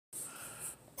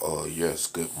Yes,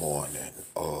 good morning.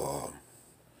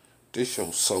 This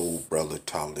your soul brother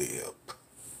Taalib.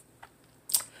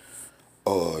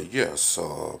 Yes,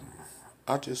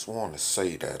 I just want to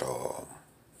say that,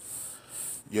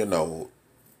 you know,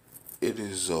 it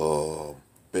has,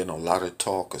 been a lot of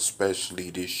talk, especially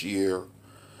this year,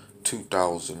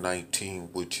 2019,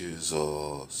 which is,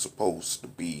 supposed to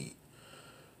be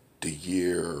the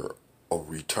year of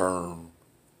return,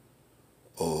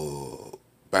 uh,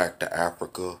 back to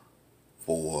Africa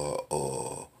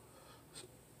for,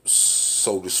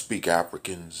 so to speak,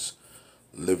 Africans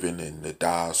living in the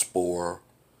diaspora,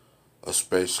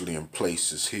 especially in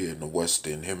places here in the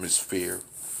Western Hemisphere.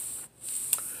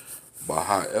 But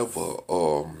however,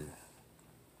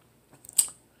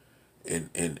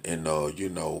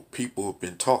 people have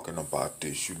been talking about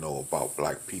this, about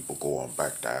black people going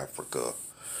back to Africa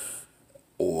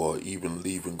or even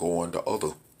leaving, going to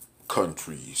other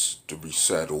countries to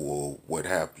resettle or what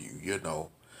have you.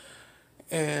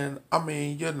 And I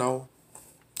mean,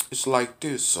 it's like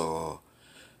this,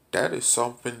 that is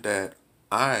something that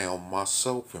I am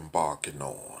myself embarking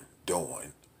on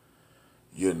doing.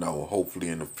 Hopefully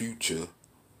in the future,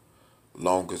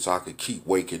 long as I could keep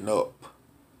waking up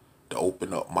to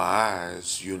open up my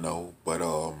eyes. But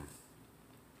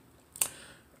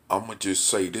I'ma just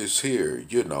say this here.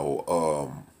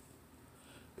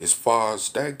 As far as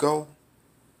that go,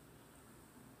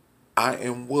 I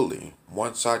am willing,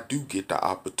 once I do get the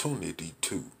opportunity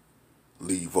to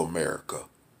leave America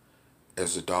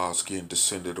as a dark-skinned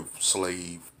descendant of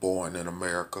slave born in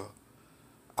America,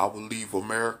 I will leave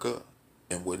America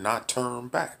and will not turn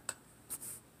back.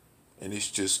 And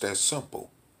it's just that simple.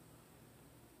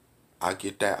 I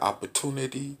get that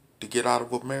opportunity to get out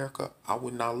of America, I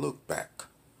would not look back.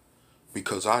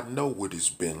 Because I know what it's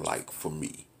been like for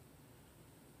me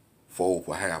for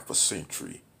over half a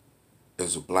century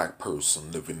as a black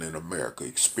person living in America,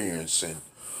 experiencing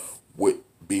what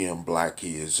being black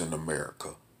is in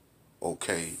America.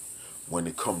 Okay? When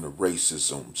it comes to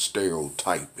racism,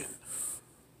 stereotyping,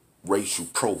 racial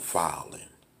profiling,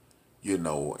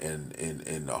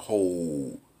 and the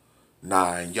whole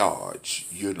 9 yards.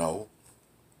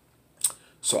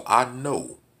 So I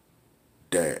know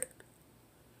that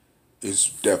it's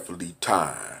definitely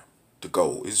time to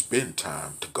go. It's been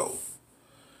time to go.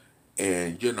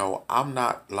 And, I'm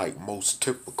not like most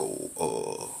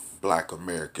typical black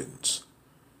Americans,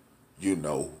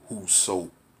 who's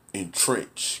so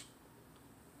entrenched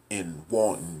in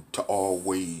wanting to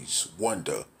always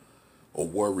wonder or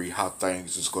worry how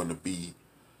things is going to be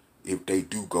if they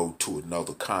do go to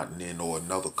another continent or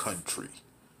another country,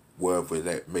 wherever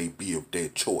that may be of their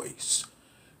choice.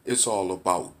 It's all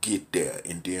about get there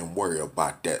and then worry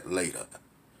about that later.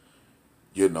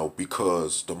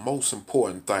 Because the most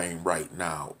important thing right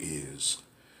now is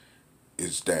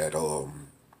that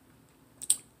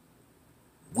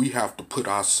we have to put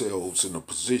ourselves in a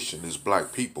position as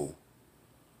black people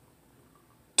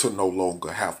to no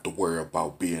longer have to worry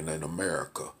about being in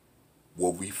America,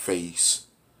 where we face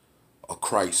a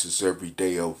crisis every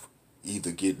day of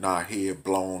either getting our head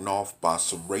blown off by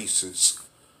some racist,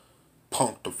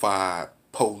 punctified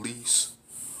police,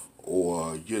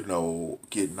 or,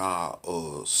 getting our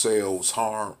selves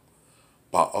harmed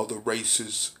by other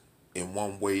races in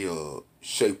one way or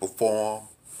shape or form,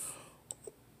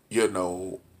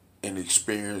 and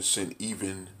experiencing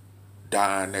even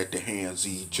dying at the hands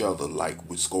of each other like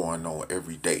what's going on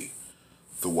every day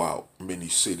throughout many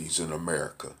cities in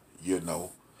America.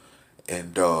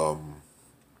 And,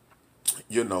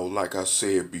 like I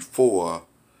said before,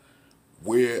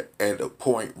 we're at a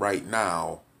point right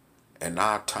now in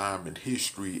our time in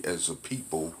history as a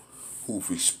people who've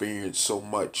experienced so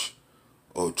much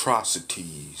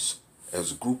atrocities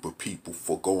as a group of people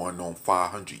for going on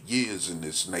 500 years in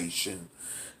this nation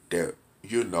that,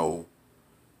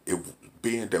 it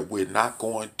being that we're not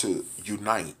going to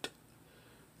unite,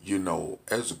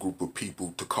 as a group of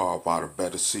people to carve out a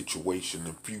better situation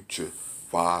in future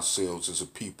for ourselves as a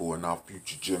people and our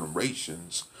future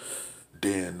generations,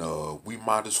 then we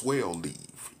might as well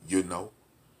leave.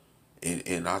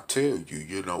 And I tell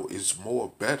you, it's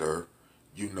more better,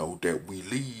 that we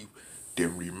leave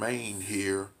than remain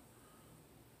here,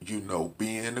 being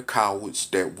the cowards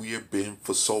that we have been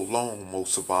for so long,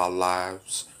 most of our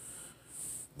lives,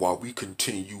 while we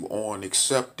continue on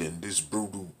accepting this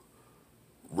brutal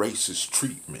racist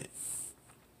treatment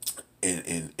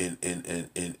and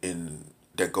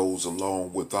that goes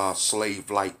along with our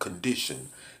slave-like condition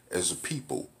as a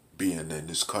people being in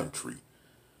this country.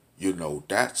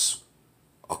 That's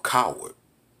a coward.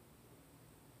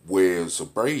 Whereas a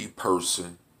brave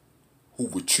person who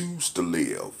would choose to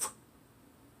live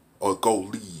or go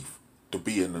leave to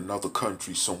be in another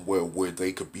country somewhere where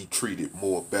they could be treated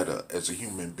more better as a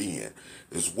human being,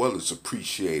 as well as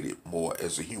appreciated more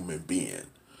as a human being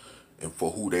and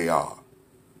for who they are,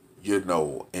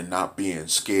 and not being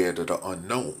scared of the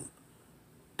unknown.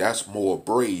 That's more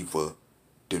braver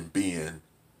than being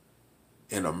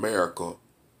in America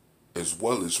as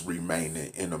well as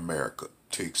remaining in America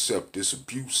to accept this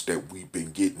abuse that we've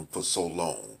been getting for so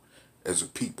long as a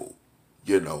people,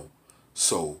 you know.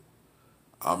 So,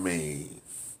 I mean,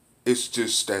 it's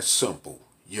just that simple,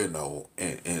 and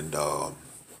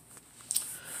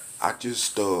I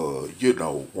just,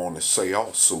 want to say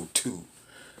also, too,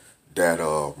 that,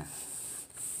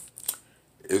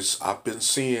 I've been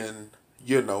seeing,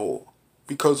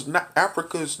 because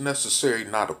Africa is necessarily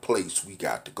not a place we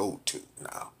got to go to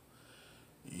now.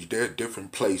 There are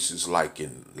different places like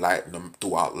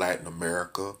throughout Latin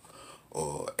America,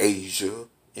 Asia,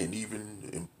 and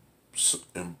even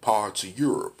in parts of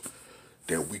Europe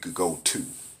that we could go to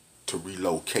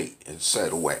relocate and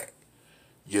settle at,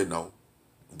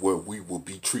 where we will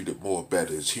be treated more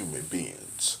better as human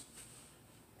beings.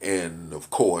 And of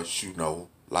course,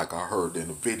 like I heard in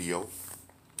the video,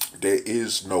 there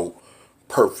is no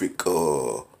perfect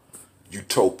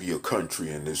utopia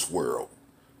country in this world.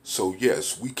 So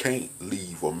yes, we can't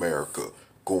leave America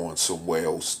going somewhere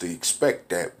else to expect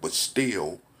that, but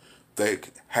still, there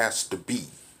has to be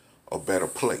a better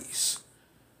place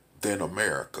than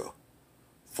America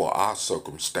for our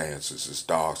circumstances as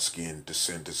dark-skinned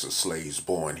descendants of slaves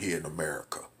born here in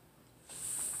America.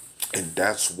 And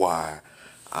that's why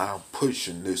I'm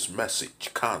pushing this message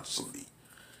constantly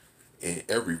in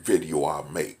every video I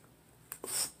make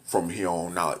from here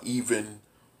on out, even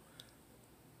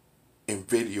in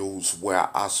videos where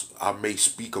I may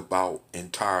speak about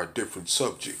entire different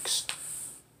subjects.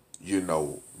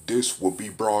 This will be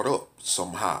brought up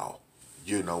somehow,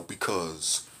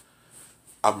 because,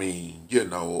 I mean,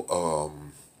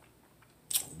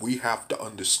 we have to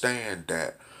understand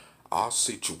that our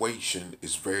situation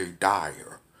is very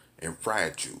dire and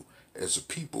fragile as a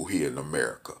people here in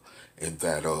America. And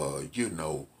that,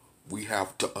 we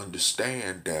have to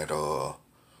understand that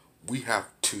we have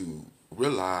to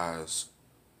realize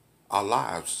our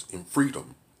lives and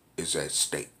freedom is at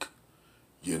stake.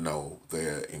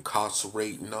 They're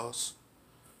incarcerating us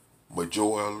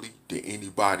majorly than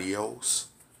anybody else,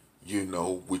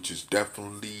 which is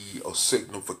definitely a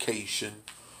signification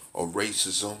of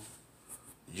racism,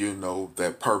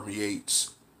 that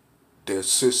permeates their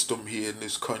system here in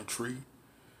this country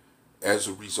as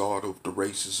a result of the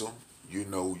racism. You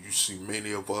see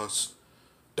many of us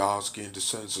dark-skinned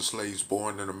descendants of slaves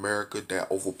born in America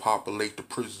that overpopulate the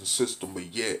prison system, but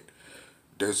yet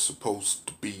there's supposed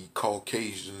to be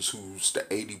Caucasians who's the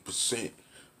 80%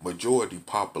 majority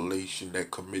population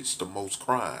that commits the most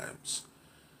crimes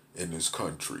in this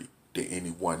country than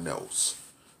anyone else.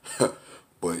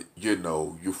 But,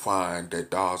 you find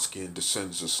that dark-skinned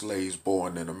descendants of slaves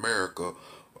born in America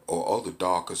or other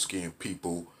darker-skinned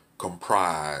people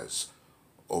comprise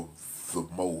of the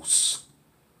most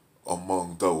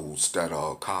among those that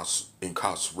are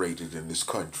incarcerated in this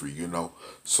country,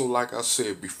 So like I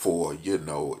said before, it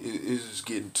is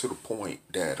getting to the point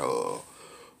that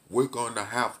we're going to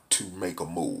have to make a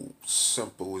move.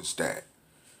 Simple as that.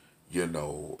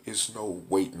 It's no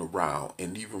waiting around.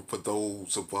 And even for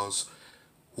those of us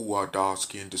who are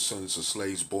dark-skinned descendants of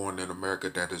slaves born in America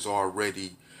that has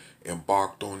already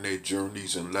embarked on their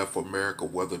journeys and left America,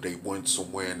 whether they went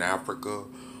somewhere in Africa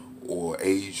or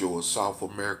Asia or South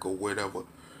America or whatever,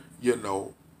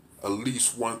 at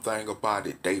least one thing about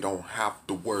it, they don't have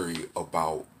to worry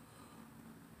about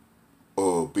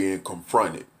being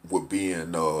confronted with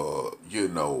being, a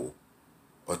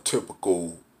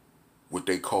typical, what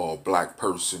they call black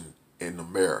person in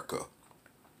America.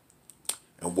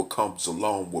 And what comes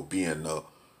along with being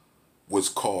what's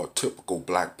called typical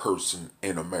black person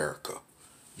in America.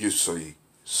 You see,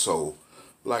 so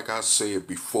like I said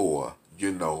before,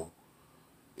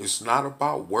 it's not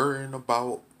about worrying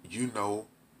about,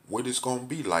 what it's going to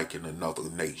be like in another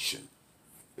nation.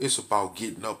 It's about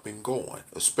getting up and going,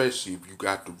 especially if you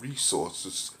got the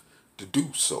resources to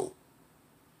do so.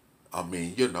 I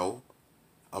mean,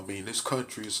 this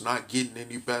country is not getting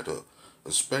any better,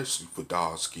 especially for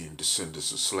dark-skinned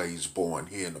descendants of slaves born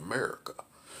here in America,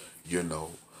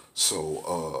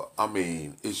 So,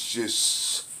 it's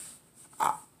just,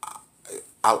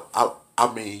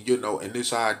 and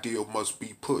this ideal must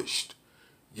be pushed.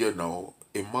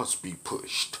 It must be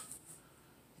pushed.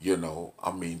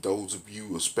 Those of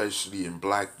you, especially in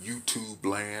black YouTube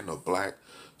land or black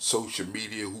social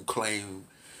media, who claim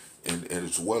and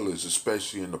as well as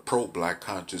especially in the pro-black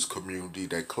conscious community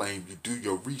that claim you do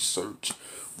your research,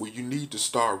 well, you need to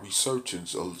start researching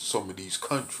some of these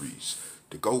countries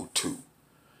to go to.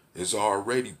 It's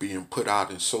already being put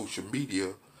out in social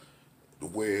media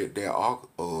where there are,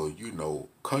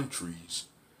 countries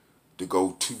to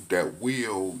go to that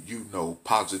will,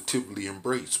 positively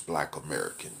embrace black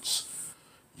Americans,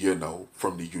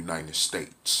 from the United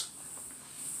States,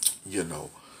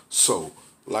 So,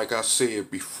 like I said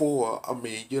before, I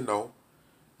mean,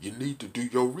 you need to do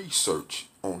your research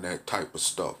on that type of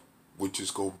stuff, which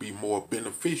is going to be more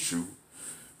beneficial,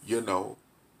 you know,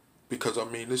 because I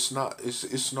mean, it's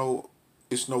no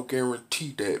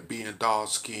guarantee that being dark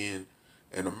skinned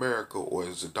in America or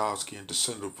as a dark skinned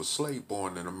descendant of a slave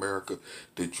born in America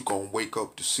that you're going to wake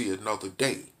up to see another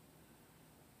day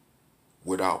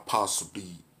without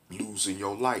possibly losing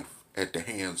your life at the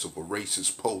hands of a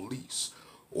racist police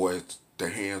or at the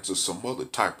hands of some other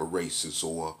type of racist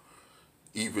or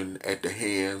even at the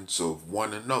hands of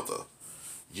one another.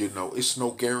 It's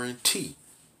no guarantee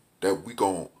that we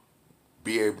going to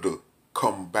be able to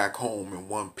come back home in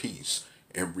one piece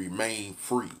and remain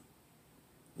free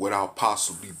without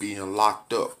possibly being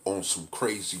locked up on some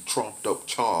crazy trumped up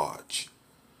charge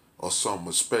or something,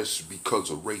 especially because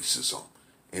of racism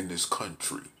in this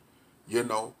country.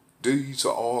 These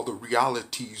are all the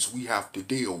realities we have to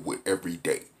deal with every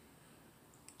day,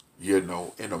 in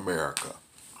America.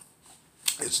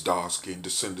 It's dark-skinned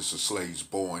descendants of slaves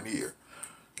born here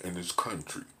in this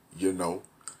country,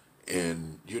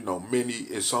 And,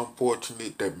 it's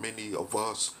unfortunate that many of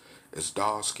us, as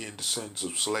dark-skinned descendants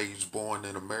of slaves born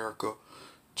in America,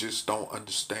 just don't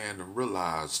understand and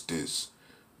realize this.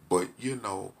 But,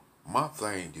 my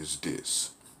thing is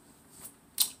this.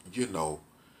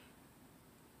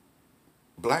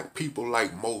 Black people,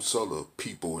 like most other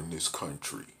people in this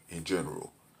country in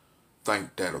general,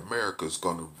 think that America is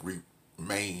going to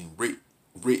remain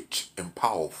rich and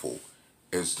powerful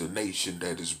as the nation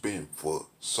that has been for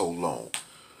so long,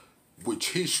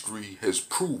 which history has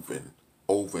proven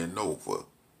over and over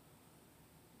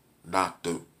not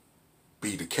to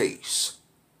be the case,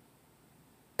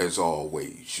 as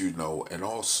always, and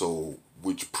also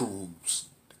which proves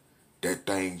that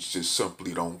things just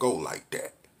simply don't go like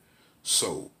that.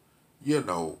 So,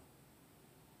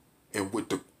 and with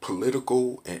the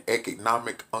political and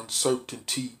economic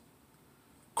uncertainty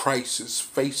crisis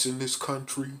facing this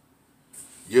country,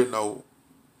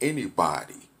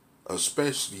 anybody,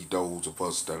 especially those of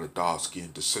us that are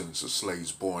dark-skinned descendants of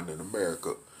slaves born in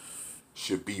America,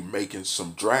 should be making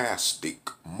some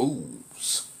drastic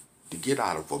moves to get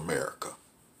out of America.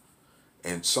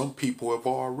 And some people have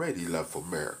already left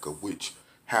America, which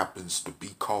happens to be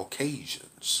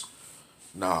Caucasians.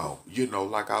 Now,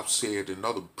 like I've said in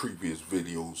other previous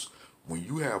videos, when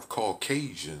you have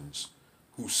Caucasians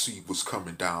who see what's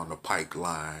coming down the pike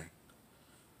line,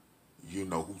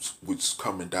 what's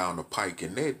coming down the pike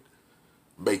and they're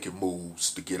making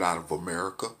moves to get out of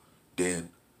America, then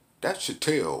that should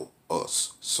tell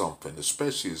us something,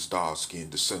 especially as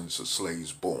dark-skinned descendants of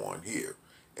slaves born here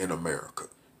in America,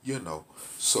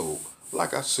 So,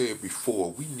 like I said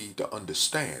before, we need to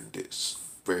understand this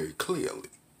very clearly,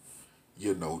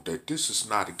 that this is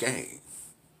not a game.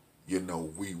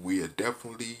 We are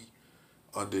definitely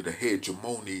under the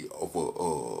hegemony of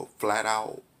a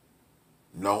flat-out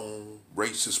known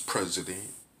racist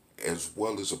president, as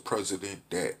well as a president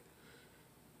that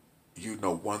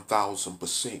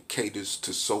 1000% caters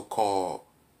to so-called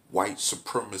white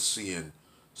supremacy and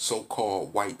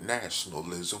so-called white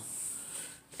nationalism,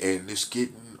 and it's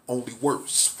getting only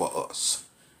worse for us.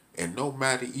 And no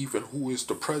matter even who is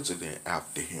the president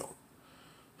after him,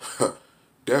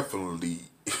 definitely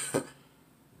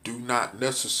do not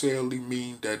necessarily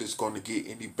mean that it's going to get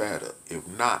any better, if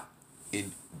not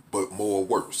but more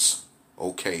worse.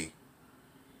 Okay.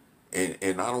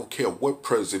 And I don't care what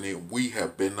president we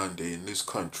have been under in this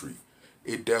country,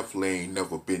 it definitely ain't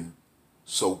never been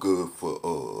so good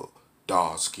for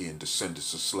dark-skinned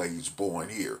descendants of slaves born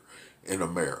here in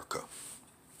America.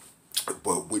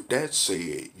 But with that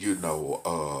said,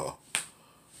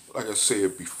 like I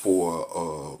said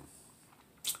before,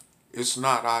 it's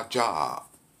not our job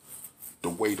to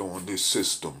wait on this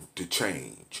system to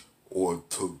change or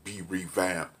to be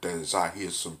revamped, as I hear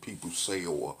some people say,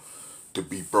 or to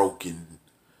be broken,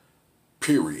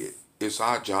 period. It's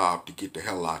our job to get the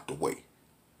hell out the way.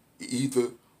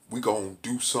 Either we gonna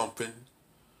do something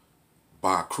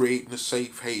by creating a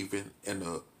safe haven and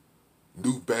a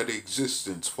new, better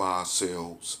existence for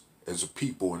ourselves as a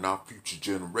people and our future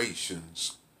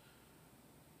generations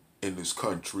in this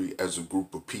country as a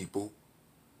group of people,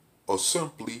 or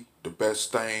simply the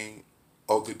best thing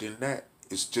Other than that,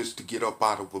 it's just to get up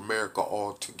out of America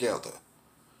altogether,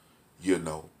 you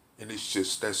know. And it's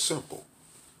just that simple,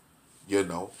 you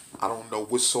know. I don't know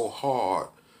what's so hard,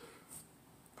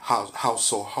 how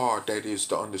so hard that is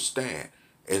to understand.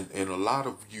 And a lot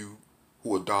of you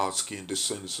who are dark-skinned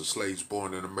descendants of slaves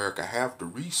born in America have the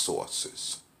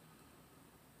resources,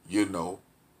 you know,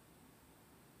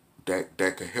 that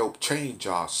can help change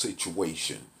our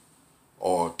situation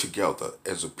altogether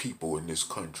as a people in this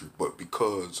country. But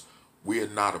because we're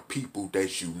not a people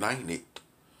that's united,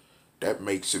 that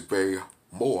makes it very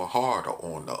more harder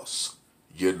on us,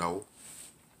 you know.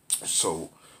 So,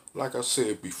 like I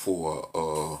said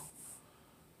before,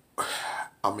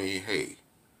 I mean, hey,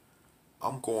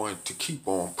 I'm going to keep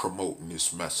on promoting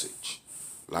this message.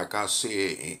 Like I said,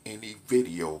 in any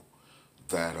video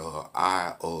that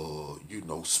I you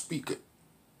know, speak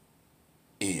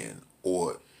in,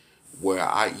 or where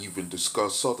I even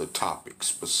discuss other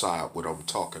topics beside what I'm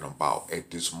talking about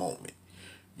at this moment,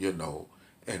 you know.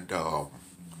 And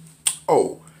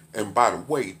oh, and by the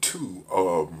way too,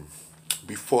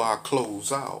 before I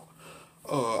close out,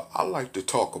 I like to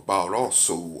talk about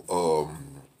also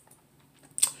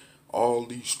all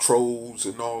these trolls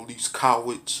and all these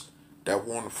cowards that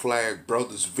want to flag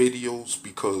brothers' videos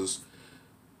because,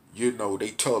 you know, they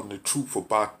telling the truth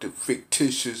about the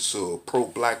fictitious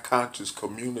pro-black conscious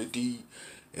community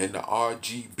and the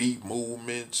RGB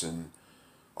movements and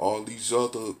all these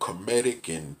other comedic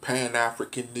and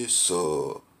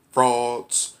pan-Africanist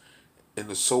frauds in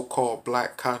the so-called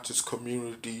black conscious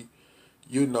community.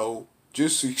 You know,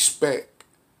 just expect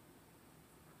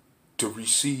to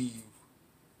receive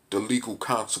the legal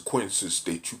consequences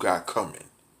that you got coming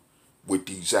with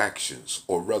these actions,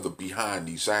 or rather behind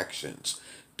these actions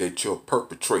that you're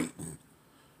perpetrating,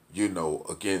 you know,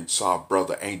 against our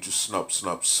brother Angel Snup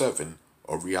Snup 7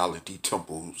 of Reality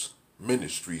Temples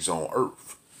Ministries on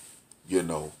Earth, you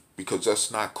know, because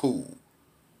that's not cool,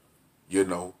 you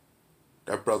know.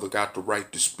 That brother got the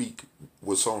right to speak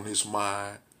what's on his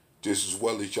mind just as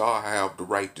well as y'all have the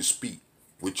right to speak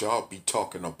what y'all be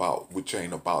talking about, which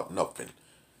ain't about nothing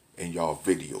in y'all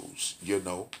videos, you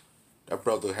know. That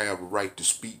brother have a right to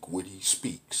speak what he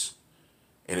speaks.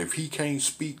 And if he can't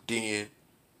speak, then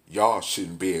y'all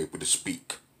shouldn't be able to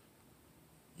speak.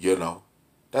 You know,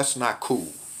 that's not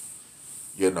cool.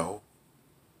 You know,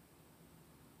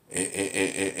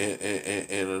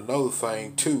 and another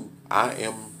thing too, I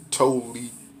am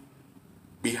totally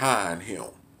behind him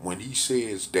when he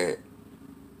says that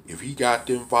if he got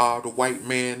to involve a white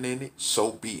man in it,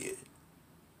 so be it.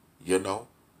 You know,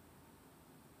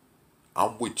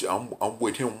 I'm with him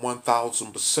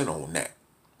 1,000% on that.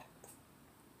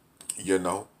 You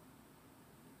know,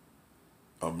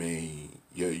 I mean,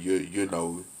 you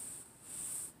know,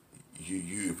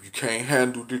 you if you can't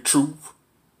handle the truth,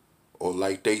 or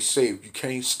like they say, if you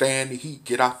can't stand the heat,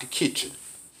 get out the kitchen.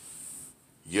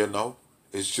 You know,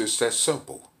 it's just that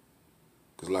simple.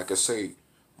 Cause like I say,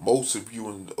 most of you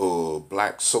in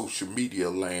black social media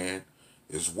land,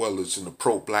 as well as in the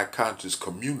pro-black conscious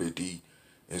community,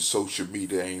 and social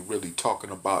media ain't really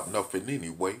talking about nothing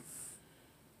anyway.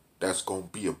 That's gonna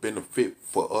be a benefit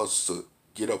for us to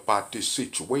get up out this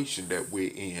situation that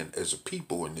we're in as a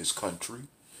people in this country.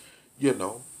 You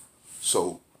know,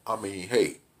 so I mean,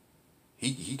 hey,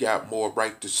 he got more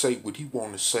right to say what he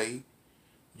want to say,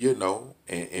 you know.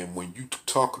 And when you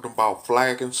talking about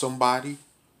flagging somebody,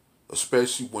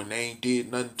 especially when they ain't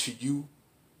did nothing to you,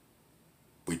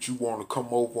 but you want to come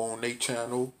over on their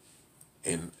channel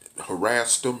and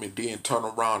harass them and then turn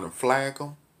around and flag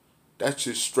them, that's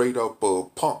just straight up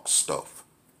punk stuff.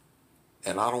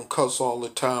 And I don't cuss all the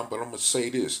time, but I'm gonna say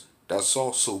this: that's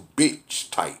also bitch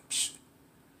types,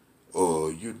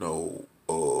 you know,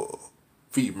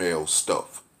 female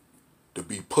stuff to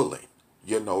be pulling.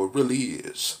 You know, it really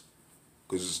is.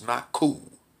 Because it's not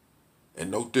cool.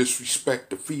 And no disrespect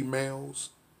to females.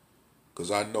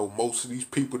 Because I know most of these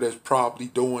people that's probably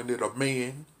doing it are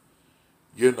men.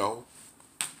 You know.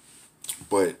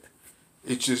 But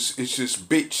it's just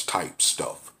bitch type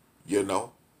stuff. You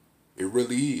know. It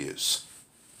really is.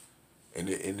 And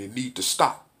it need to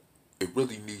stop. It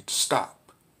really need to stop.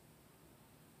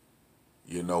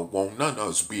 You know, won't none of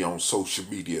us be on social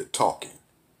media talking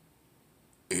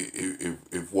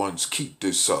if ones keep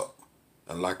this up.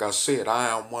 And like I said,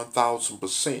 I am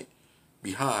 1,000%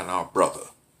 behind our brother,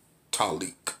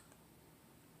 Taalik.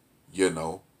 You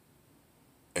know.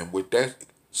 And with that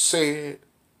said,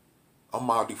 I'm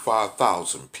out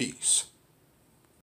 5,000. Peace.